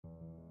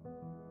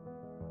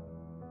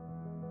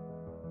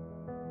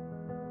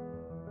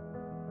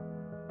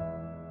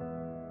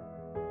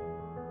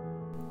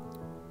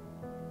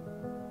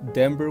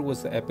Denver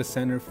was the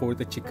epicenter for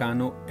the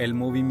Chicano El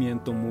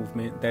Movimiento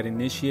movement that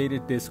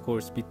initiated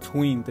discourse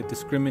between the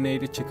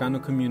discriminated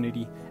Chicano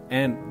community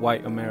and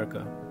white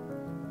America.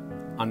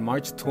 On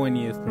March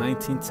 20th,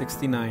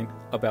 1969,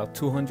 about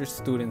 200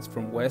 students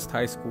from West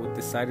High School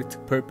decided to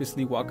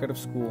purposely walk out of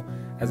school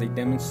as a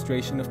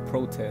demonstration of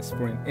protest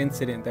for an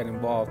incident that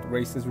involved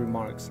racist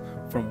remarks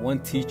from one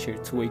teacher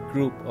to a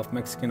group of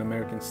Mexican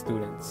American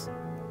students.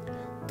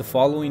 The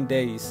following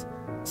days,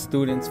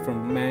 students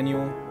from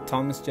Manual,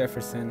 Thomas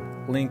Jefferson,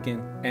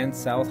 Lincoln, and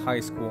South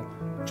High School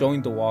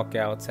joined the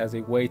walkouts as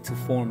a way to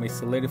form a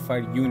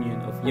solidified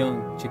union of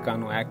young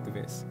Chicano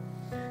activists.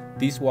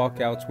 These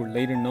walkouts were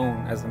later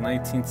known as the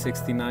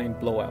 1969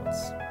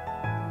 blowouts.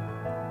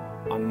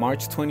 On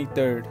March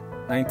 23,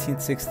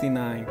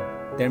 1969,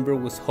 Denver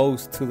was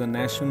host to the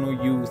National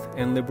Youth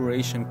and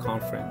Liberation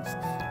Conference,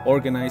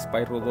 organized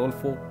by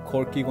Rodolfo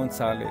Corky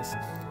Gonzalez,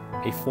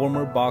 a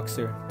former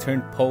boxer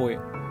turned poet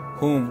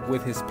whom,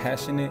 with his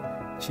passionate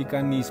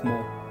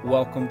Chicanismo,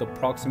 welcomed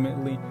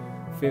approximately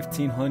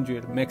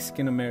 1,500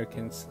 Mexican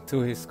Americans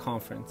to his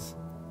conference.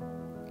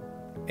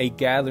 A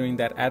gathering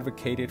that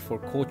advocated for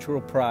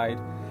cultural pride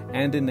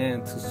and an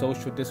end to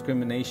social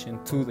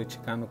discrimination to the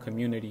Chicano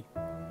community.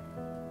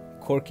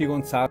 Corky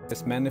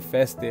Gonzalez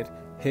manifested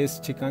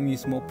his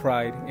Chicanismo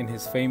pride in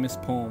his famous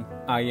poem,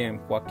 I Am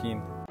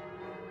Joaquin.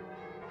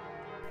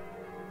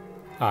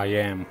 I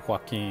am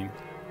Joaquin,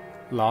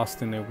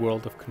 lost in a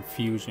world of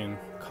confusion,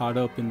 caught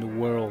up in the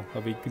whirl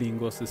of a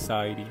gringo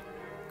society,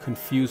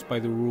 confused by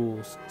the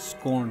rules,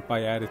 scorned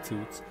by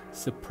attitudes,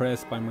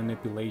 suppressed by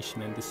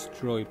manipulation, and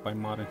destroyed by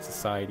modern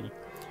society.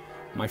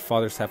 My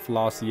fathers have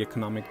lost the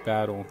economic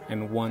battle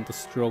and won the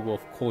struggle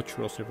of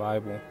cultural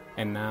survival,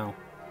 and now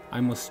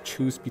I must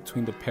choose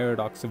between the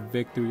paradox of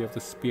victory of the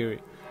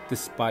spirit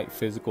despite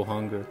physical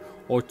hunger,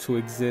 or to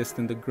exist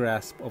in the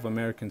grasp of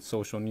American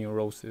social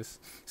neurosis,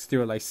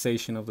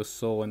 sterilization of the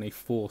soul, and a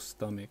full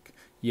stomach.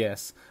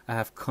 Yes, I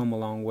have come a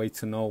long way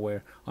to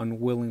nowhere,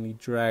 unwillingly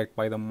dragged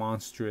by the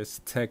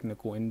monstrous,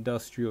 technical,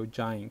 industrial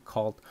giant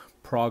called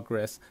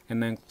progress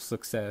and ankle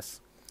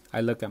success. I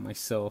look at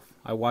myself,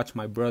 I watch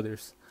my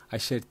brothers, I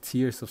shed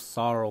tears of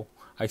sorrow,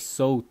 I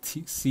sow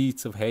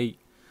seeds of hate,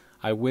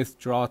 I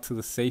withdraw to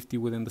the safety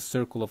within the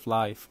circle of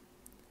life.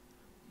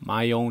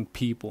 My own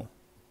people,